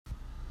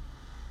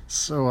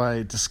So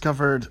I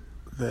discovered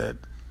that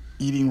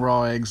eating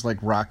raw eggs like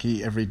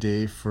Rocky every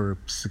day for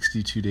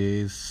 62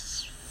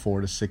 days,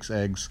 4 to 6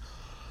 eggs,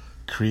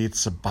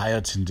 creates a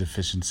biotin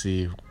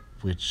deficiency,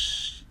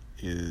 which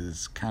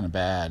is kind of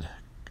bad.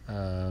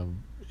 Uh,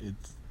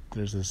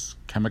 there's this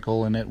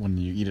chemical in it when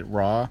you eat it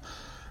raw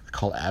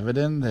called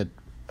avidin that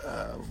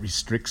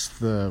restricts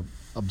the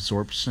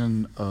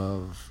absorption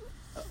of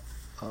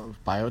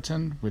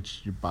biotin,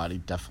 which your body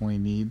definitely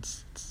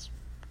needs.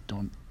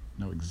 Don't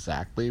know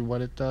exactly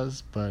what it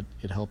does, but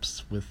it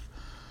helps with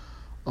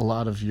a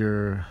lot of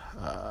your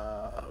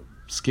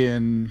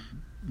skin,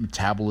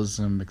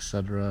 metabolism,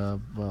 etc.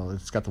 Well,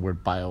 it's got the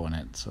word bio in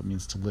it, so it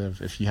means to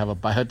live. If you have a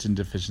biotin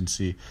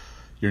deficiency,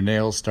 your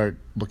nails start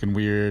looking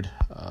weird,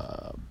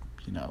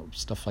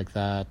 stuff like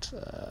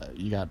that.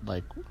 You got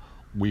like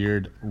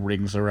weird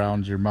rings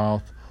around your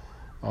mouth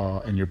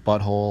and your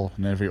butthole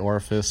and every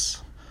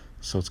orifice.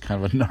 So it's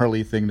kind of a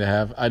gnarly thing to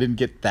have. I didn't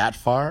get that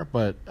far,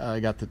 but I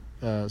got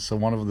so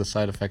one of the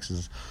side effects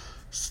is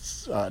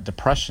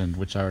depression,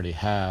 which I already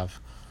have.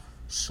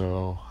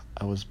 So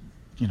I was,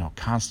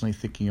 constantly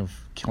thinking of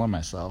killing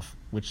myself,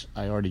 which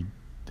I already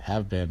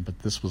have been, but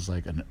this was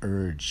like an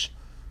urge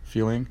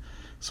feeling.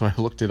 So I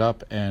looked it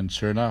up, and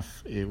sure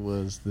enough, it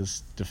was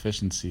this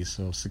deficiency.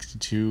 So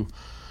 62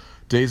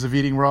 days of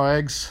eating raw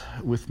eggs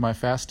with my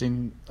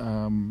fasting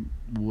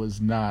was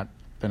not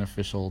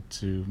beneficial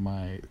to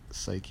my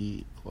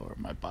psyche or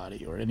my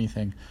body or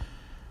anything.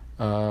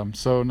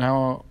 So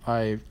now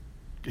I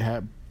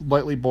have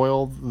lightly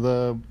boiled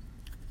the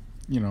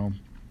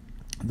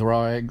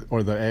raw egg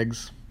or the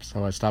eggs.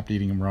 So I stopped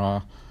eating them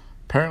raw.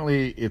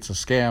 Apparently, it's a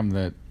scam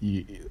that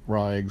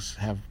raw eggs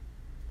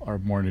are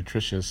more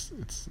nutritious.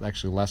 It's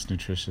actually less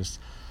nutritious.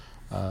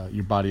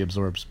 Your body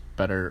absorbs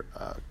better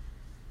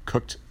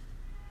cooked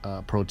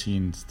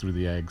proteins through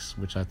the eggs,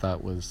 which I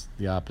thought was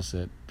the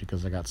opposite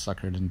because I got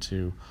suckered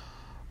into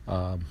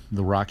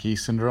the Rocky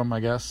syndrome, I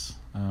guess,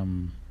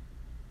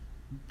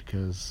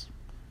 because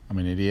I'm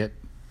an idiot